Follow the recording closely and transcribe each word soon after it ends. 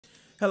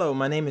Hello,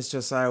 my name is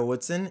Josiah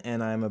Woodson,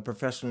 and I'm a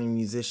professional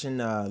musician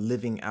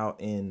living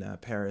out in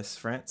Paris,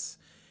 France.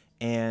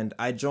 And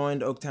I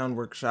joined Oaktown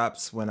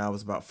Workshops when I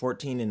was about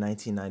 14 in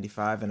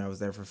 1995, and I was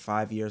there for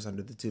 5 years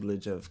under the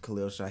tutelage of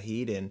Khalil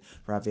Shahid and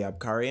Ravi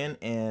Abkarian.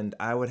 And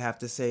I would have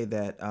to say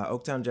that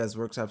Oaktown Jazz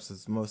Workshops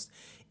was the most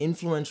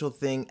influential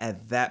thing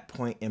at that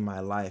point in my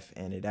life,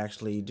 and it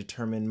actually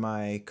determined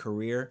my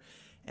career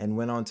and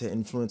went on to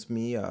influence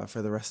me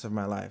for the rest of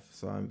my life.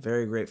 So I'm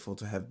very grateful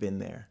to have been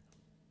there.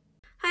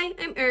 Hi,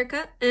 I'm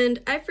Erica,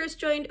 and I first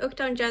joined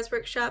Oaktown Jazz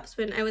Workshops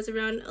when I was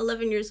around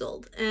 11 years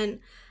old, and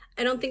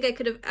I don't think I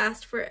could have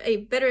asked for a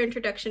better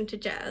introduction to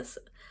jazz.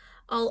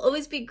 I'll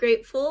always be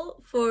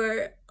grateful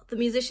for the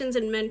musicians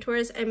and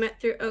mentors I met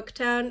through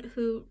Oaktown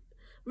who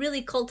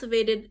really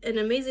cultivated an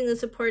amazingly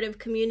supportive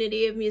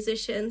community of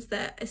musicians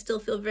that I still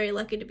feel very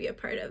lucky to be a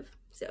part of.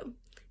 So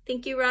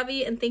thank you,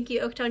 Ravi, and thank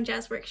you, Oaktown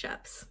Jazz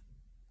Workshops.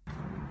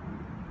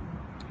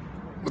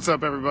 What's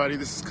up, everybody?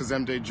 This is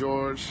Kazemde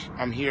George.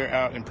 I'm here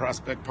out in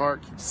Prospect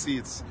Park. You can see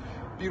it's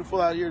beautiful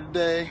out here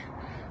today.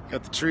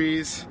 Got the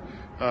trees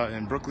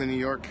in Brooklyn, New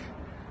York.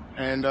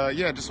 And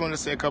yeah, just wanted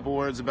to say a couple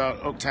words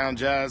about Oaktown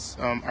Jazz.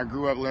 I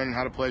grew up learning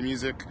how to play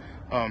music.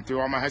 Through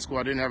all my high school,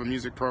 I didn't have a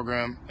music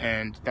program,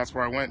 and that's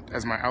where I went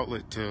as my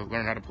outlet to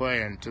learn how to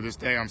play. And to this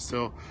day, I'm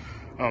still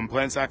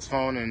playing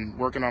saxophone and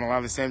working on a lot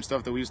of the same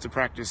stuff that we used to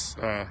practice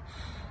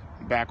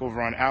back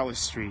over on Alice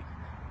Street.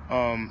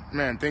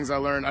 Man, things I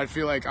learned, I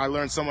feel like I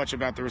learned so much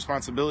about the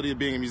responsibility of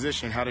being a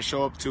musician, how to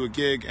show up to a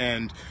gig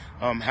and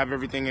have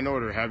everything in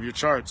order, have your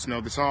charts, know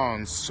the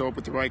songs, show up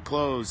with the right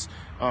clothes,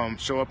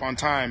 show up on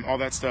time, all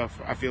that stuff.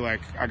 I feel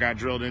like I got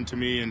drilled into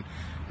me, and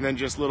then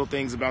just little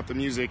things about the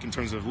music in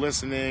terms of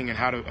listening and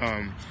how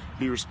to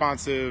be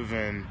responsive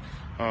and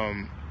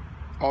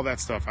all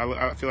that stuff.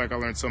 I feel like I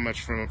learned so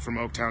much from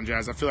Oaktown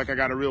Jazz. I feel like I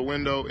got a real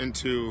window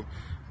into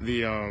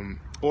the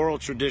oral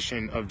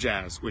tradition of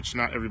jazz, which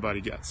not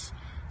everybody gets.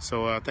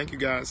 So thank you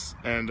guys,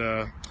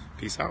 and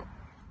peace out.